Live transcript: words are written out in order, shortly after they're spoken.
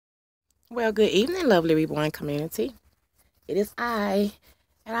Well, good evening, lovely reborn community. It is and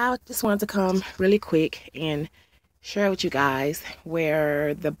I just wanted to come really quick and share with you guys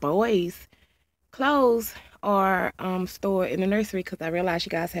where the boys' clothes are stored in the nursery because I realize you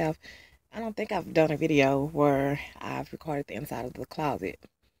guys have. I don't think I've done a video where I've recorded the inside of the closet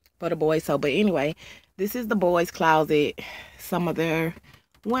for the boys. So, but anyway, this is the boys' closet. Some of their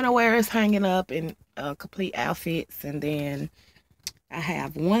winter wear is hanging up in complete outfits, and then I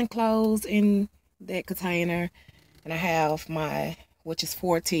have one clothes in that container, and I have my, which is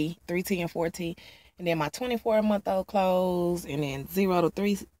 4T, 3T and 4T, and then my 24-month-old clothes, and then 0 to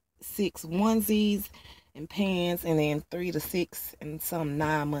 3, 6 onesies and pants, and then 3 to 6 and some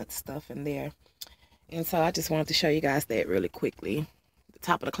 9-month stuff in there. And so I just wanted to show you guys that really quickly. The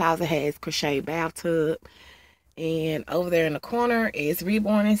top of the closet has crochet bathtub, and over there in the corner is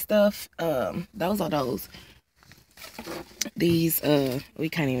reborn and stuff. Those are these we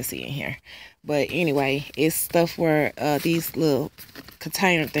can't even see in here, but anyway, it's stuff where these little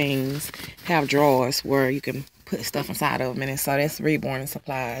container things have drawers where you can put stuff inside of them, and so that's reborn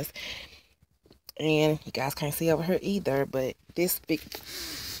supplies. And you guys can't see over here either, but this big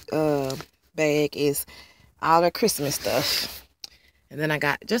bag is all the Christmas stuff. And then I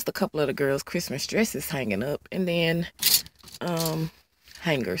got just a couple of the girls' Christmas dresses hanging up, and then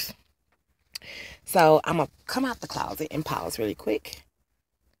hangers. So I'm going to come out the closet and pause really quick.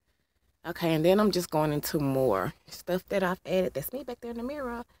 Okay, and then I'm just going into more stuff that I've added. That's me back there in the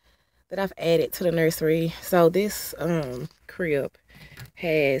mirror that I've added to the nursery. So this crib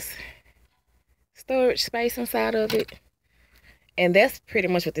has storage space inside of it. And that's pretty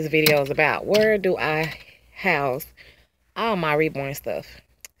much what this video is about. Where do I house all my reborn stuff?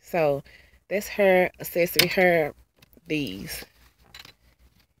 So that's her accessory,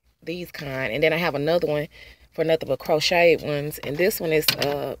 these kind, and then I have another one for nothing but crocheted ones, and this one is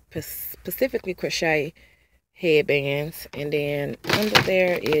specifically crochet headbands, and then under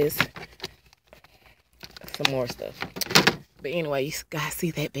there is some more stuff. But anyway, you guys see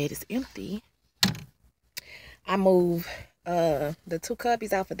that bed is empty. I moved the 2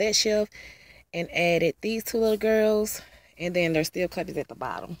 cubbies out for that shelf and added these 2 little girls, and then there's still cubbies at the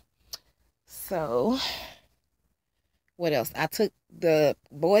bottom. So what else? I took the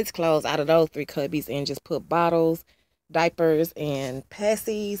boys' clothes out of those 3 cubbies and just put bottles, diapers, and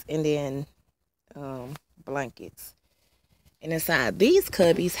passies, and then blankets. And inside these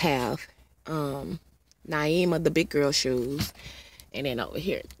cubbies have Naima, the big girl shoes. And then over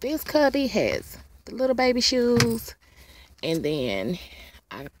here, this cubby has the little baby shoes. And then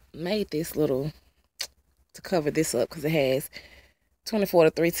I made this little to cover this up because it has 24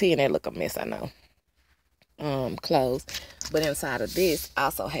 to 3T, and that look a mess, I know. Clothes, but inside of this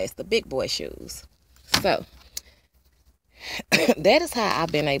also has the big boy shoes. So that is how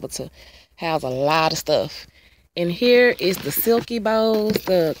I've been able to house a lot of stuff. And here is the silky bows,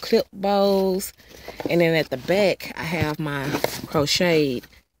 the clip bows, and then at the back I have my crocheted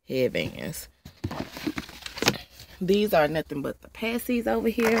headbands. These are nothing but the passies over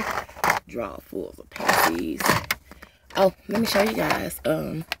here. Drawer full of passies. Oh, let me show you guys.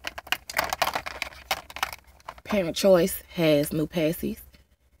 Parent Choice has new passies.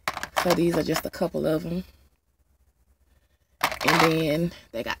 So these are just a couple of them. And then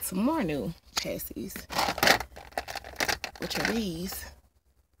they got some more new passies, which are these.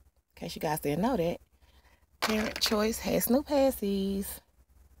 In case you guys didn't know that. Parent Choice has new passies.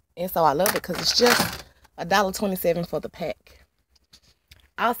 And so I love it because it's just $1.27 for the pack.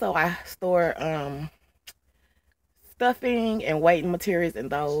 Also, I store stuffing and weighting materials in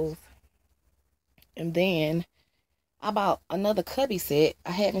those. And then I bought another cubby set. I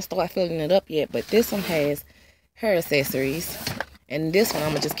haven't started filling it up yet, but this one has her accessories. And this one I'm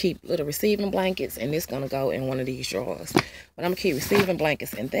going to just keep little receiving blankets, and this going to go in one of these drawers. But I'm going to keep receiving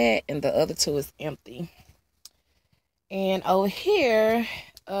blankets in that, and the other 2 is empty. And over here,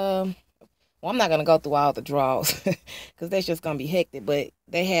 well, I'm not going to go through all the drawers because that's just going to be hectic. But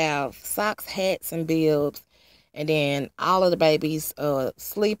they have socks, hats, and bibs. And then all of the babies'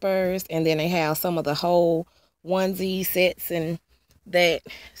 sleepers. And then they have some of the whole onesie sets and that.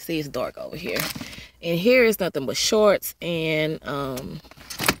 See, it's dark over here. And here is nothing but shorts and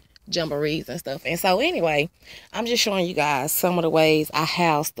jamborees and stuff. And so anyway, I'm just showing you guys some of the ways I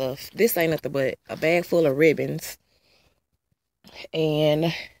house stuff. This ain't nothing but a bag full of ribbons.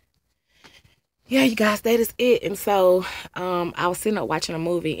 And yeah, you guys, that is it. And so I was sitting up watching a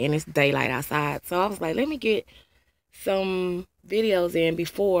movie, and it's daylight outside. So I was like, let me get some videos in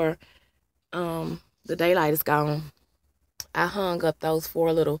before the daylight is gone. I hung up those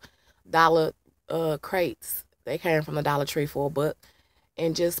 4 little dollar crates. They came from the Dollar Tree for $1.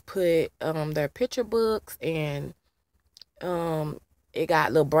 and just put their picture books, and it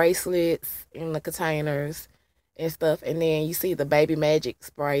got little bracelets in the containers and stuff. And then you see the Baby Magic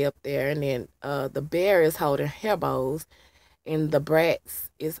spray up there, and then the bear is holding hair bows, and the Bratz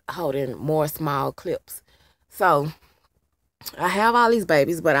is holding more small clips. So I have all these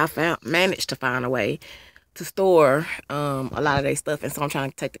babies, but I managed to find a way to store a lot of their stuff. And so I'm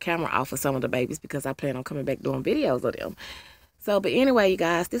trying to take the camera off of some of the babies because I plan on coming back doing videos of them. So, but anyway, you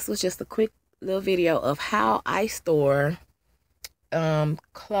guys, this was just a quick little video of how I store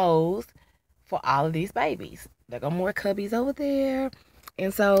clothes for all of these babies. There go more cubbies over there.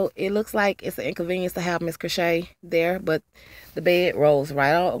 And so it looks like it's an inconvenience to have Miss Crochet there, but the bed rolls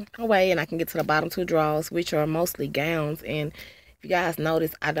right all away, and I can get to the bottom two drawers, which are mostly gowns. And if you guys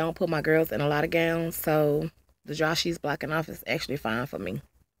notice, I don't put my girls in a lot of gowns, so the drawer she's blocking off is actually fine for me.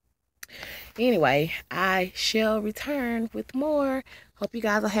 Anyway, I shall return with more. Hope you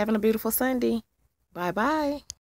guys are having a beautiful Sunday. Bye-bye.